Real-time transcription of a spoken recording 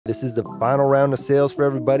This is the final round of sales for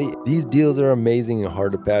everybody. These deals are amazing and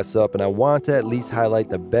hard to pass up, and I want to at least highlight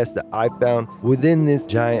the best that I found within this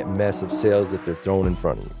giant mess of sales that they're throwing in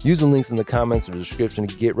front of you. Use the links in the comments or the description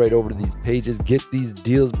to get right over to these pages, get these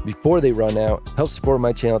deals before they run out, help support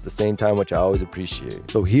my channel at the same time, which I always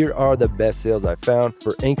appreciate. So here are the best sales I found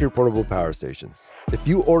for Anker portable power stations. If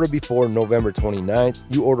you order before November 29th,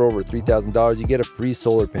 you order over $3,000, you get a free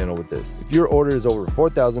solar panel with this. If your order is over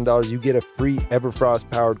 $4,000, you get a free Everfrost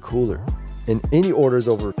powered cooler. And any orders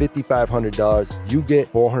over $5,500, you get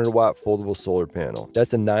 400 watt foldable solar panel.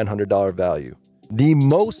 That's a $900 value. The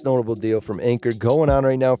most notable deal from Anker going on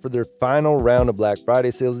right now for their final round of Black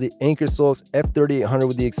Friday sales is the Anker Solix F3800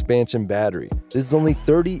 with the expansion battery. This is only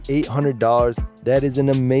 $3,800. That is an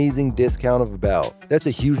amazing discount of that's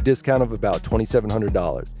a huge discount of about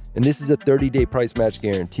 $2,700. And this is a 30-day price match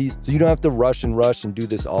guarantee, so you don't have to rush and do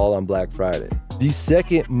this all on Black Friday. The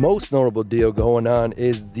second most notable deal going on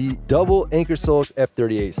is the double Anker Solix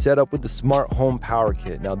F38 setup with the smart home power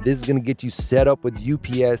kit. Now this is going to get you set up with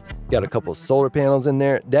UPS, got a couple solar panels in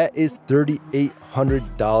there. That is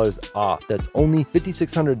 $3,800 off. That's only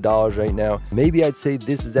 $5,600 right now. Maybe I'd say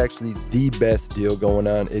this is actually the best deal going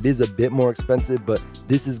on. It is a bit more expensive, but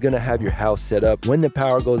this is going to have your house set up. When the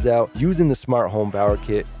power goes out, using the smart home power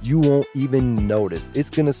kit, you won't even notice. It's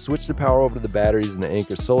going to switch the power over to the batteries in the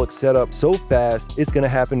Anker Solix setup so fast, it's going to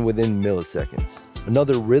happen within milliseconds.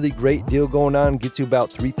 Another really great deal going on, gets you about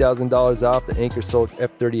 $3,000 off the Anker Solix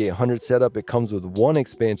F3800 setup. It comes with one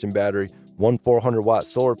expansion battery, one 400 watt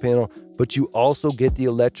solar panel, but you also get the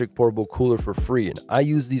electric portable cooler for free. And I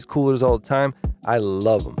use these coolers all the time. I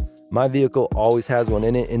love them. My vehicle always has one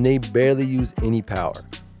in it and they barely use any power.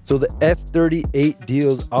 So the F38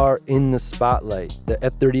 deals are in the spotlight. The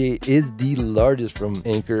F38 is the largest from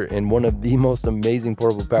Anker and one of the most amazing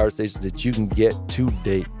portable power stations that you can get to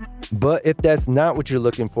date. But if that's not what you're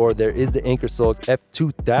looking for, there is the Anker Solix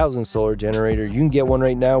F2000 solar generator. You can get one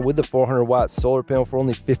right now with the 400 watt solar panel for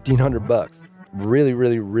only $1,500.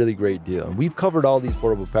 Really great deal. And we've covered all these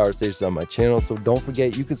portable power stations on my channel, so don't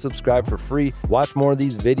forget you can subscribe for free, watch more of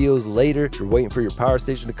these videos later. You're waiting for your power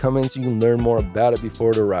station to come in so you can learn more about it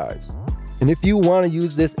before it arrives. And if you want to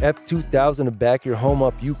use this F2000 to back your home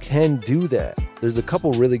up, you can do that. There's a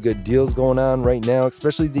couple really good deals going on right now,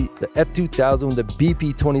 especially the F2000 with the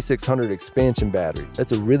BP2600 expansion battery.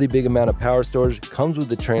 That's a really big amount of power storage. It comes with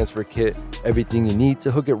the transfer kit, everything you need to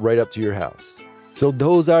hook it right up to your house. So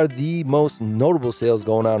those are the most notable sales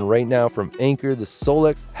going on right now from Anker. The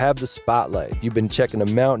Solix have the spotlight. If you've been checking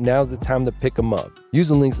them out, now's the time to pick them up. Use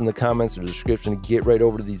the links in the comments or the description to get right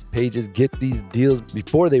over to these pages, get these deals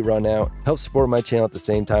before they run out, help support my channel at the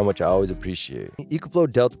same time, which I always appreciate.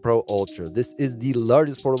 EcoFlow Delta Pro Ultra. This is the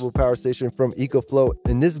largest portable power station from EcoFlow,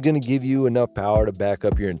 and this is going to give you enough power to back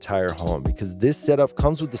up your entire home because this setup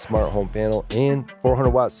comes with the smart home panel and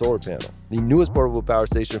 400 watt solar panel. The newest portable power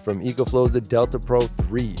station from EcoFlow is the Delta Pro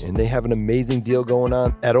 3, and they have an amazing deal going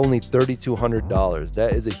on at only $3,200.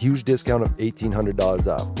 That is a huge discount of $1,800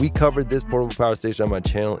 off. We covered this portable power station on my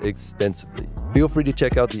channel extensively. Feel free to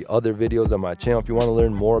check out the other videos on my channel if you want to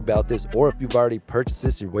learn more about this, or if you've already purchased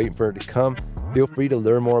this, you're waiting for it to come, feel free to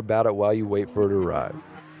learn more about it while you wait for it to arrive.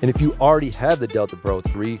 And if you already have the Delta Pro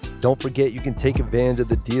 3, don't forget you can take advantage of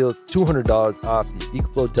the deal. It's $200 off the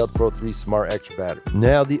EcoFlow Delta Pro 3 Smart Extra Battery.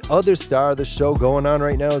 Now, the other star of the show going on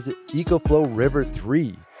right now is the EcoFlow River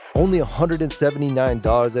 3. Only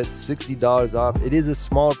 $179, that's $60 off. It is a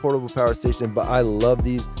smaller portable power station, but I love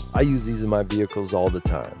these. I use these in my vehicles all the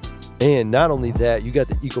time. And not only that, you got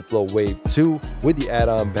the EcoFlow Wave 2 with the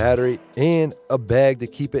add-on battery and a bag to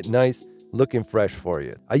keep it nice looking fresh for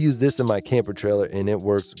you. I use this in my camper trailer and it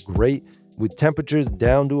works great with temperatures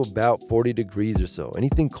down to about 40 degrees or so.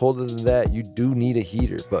 Anything colder than that, you do need a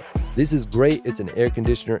heater, but this is great. It's an air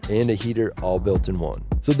conditioner and a heater all built in one.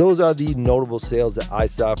 So those are the notable sales that I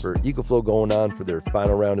saw for EcoFlow going on for their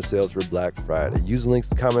final round of sales for Black Friday. Use the links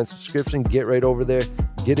in the comments, description, get right over there,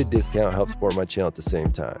 get a discount, help support my channel at the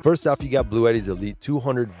same time. First off, you got Bluetti's Elite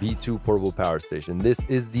 200 V2 portable power station. This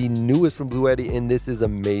is the newest from Bluetti, and this is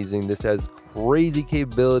amazing. This has crazy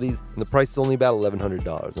capabilities, and the price is only about $1,100.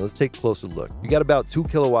 Now let's take a closer look. You got about 2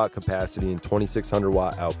 kilowatt capacity and 2,600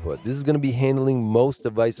 watt output. This is going to be handling most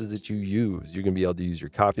devices that you use. You're going to be able to use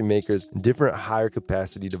your coffee makers and different higher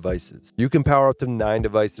capacity devices. You can power up to 9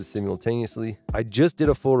 devices simultaneously. I just did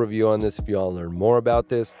a full review on this if you want to learn more about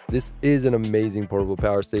this. This is an amazing portable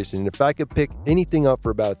power station, and if I could pick anything up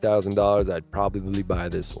for about $1,000, I'd probably buy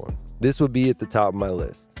this one. This would be at the top of my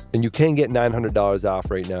list. And you can get $900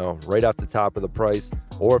 off right now, right off the top of the price.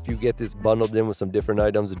 Or if you get this bundled in with some different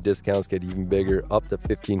items, the discounts get even bigger, up to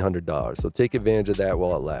 $1,500. So take advantage of that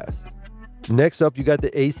while it lasts. Next up, you got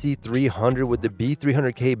the AC300 with the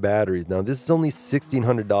B300K batteries. Now, this is only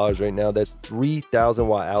 $1,600 right now. That's 3,000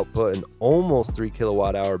 watt output and almost 3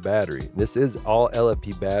 kilowatt hour battery. This is all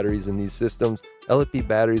LFP batteries in these systems. LFP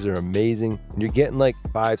batteries are amazing, and you're getting like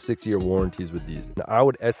 5-6 year warranties with these. And I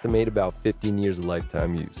would estimate about 15 years of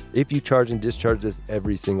lifetime use if you charge and discharge this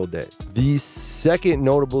every single day. The second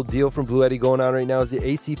notable deal from Bluetti going on right now is the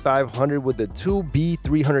AC500 with the two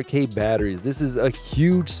B300K batteries. This is a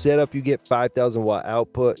huge setup. You get 5,000 watt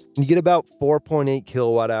output, and you get about 4.8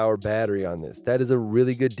 kilowatt hour battery on this. That is a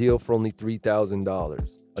really good deal for only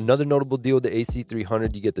 $3,000. Another notable deal with the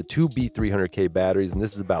AC300, you get the two B300K batteries, and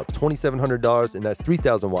this is about $2,700, and that's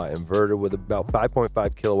 3,000 watt inverter with about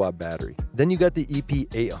 5.5 kilowatt battery. Then you got the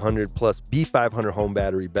EP800 plus B500 home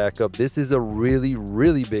battery backup. This is a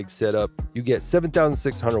really big setup. You get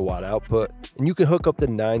 7,600 watt output, and you can hook up to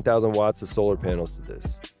 9,000 watts of solar panels to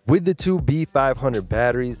this. With the two B500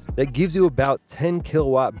 batteries, that gives you about 10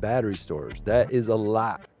 kilowatt battery storage. That is a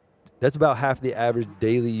lot. That's about half the average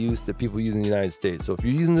daily use that people use in the United States. So if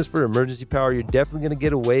you're using this for emergency power, you're definitely gonna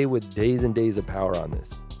get away with days and days of power on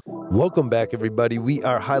this. Welcome back, everybody. We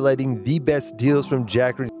are highlighting the best deals from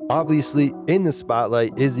Jackery. Obviously, in the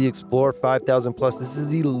spotlight is the Explorer 5000 Plus. This is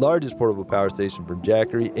the largest portable power station from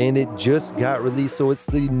Jackery, and it just got released, so it's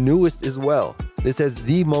the newest as well. This has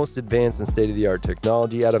the most advanced and state-of-the-art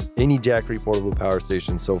technology out of any Jackery portable power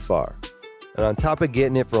station so far. And on top of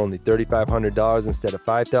getting it for only $3,500 instead of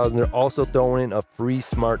 $5,000, they're also throwing in a free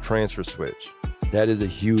smart transfer switch. That is a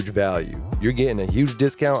huge value. You're getting a huge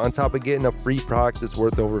discount on top of getting a free product that's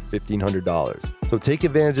worth over $1,500. So take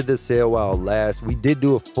advantage of this sale while it lasts. We did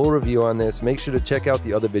do a full review on this. Make sure to check out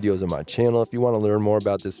the other videos on my channel if you want to learn more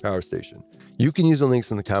about this power station. You can use the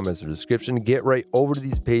links in the comments or description to get right over to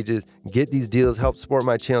these pages, get these deals, help support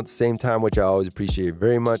my channel at the same time, which I always appreciate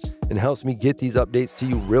very much, and helps me get these updates to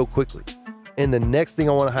you real quickly. And the next thing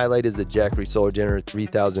I want to highlight is the Jackery Solar Generator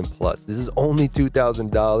 3000 Plus. This is only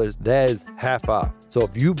 $2,000. That is half off. So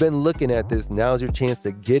if you've been looking at this, now's your chance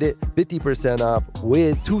to get it 50% off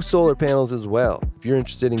with 2 solar panels as well. If you're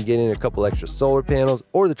interested in getting a couple extra solar panels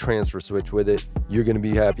or the transfer switch with it, you're going to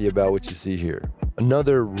be happy about what you see here.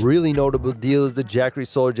 Another really notable deal is the Jackery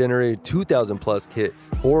Solar Generator 2000 Plus kit,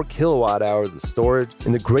 4 kilowatt hours of storage.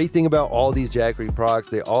 And the great thing about all these Jackery products,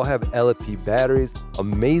 they all have LFP batteries,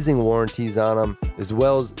 amazing warranties on them, as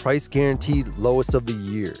well as price guaranteed lowest of the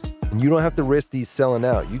year. And you don't have to risk these selling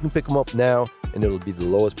out. You can pick them up now and it'll be the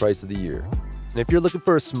lowest price of the year. And if you're looking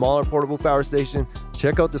for a smaller portable power station,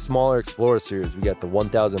 check out the smaller Explorer series. We got the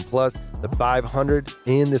 1000 Plus, the 500,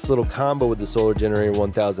 and this little combo with the Solar Generator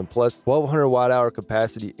 1000 Plus, 1200 watt hour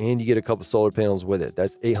capacity, and you get a couple solar panels with it.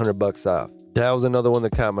 That's $800 off. That was another one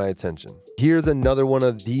that caught my attention. Here's another one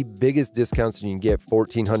of the biggest discounts you can get,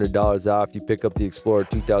 $1,400 off. You pick up the Explorer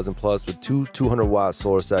 2000 Plus with 2 200 watt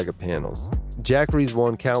solar socket panels. Jackery's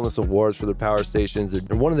won countless awards for their power stations.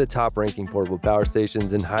 They're one of the top ranking portable power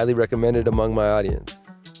stations and highly recommended among my audience.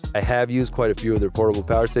 I have used quite a few of their portable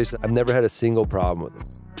power stations. I've never had a single problem with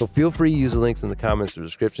them. So feel free to use the links in the comments or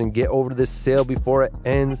description. Get over to this sale before it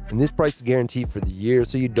ends. And this price is guaranteed for the year,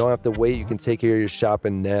 so you don't have to wait. You can take care of your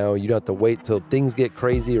shopping now. You don't have to wait till things get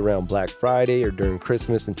crazy around Black Friday or during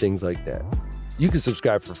Christmas and things like that. You can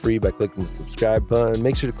subscribe for free by clicking the subscribe button.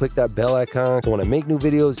 Make sure to click that bell icon so when I make new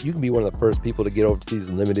videos, you can be one of the first people to get over to these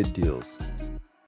limited deals.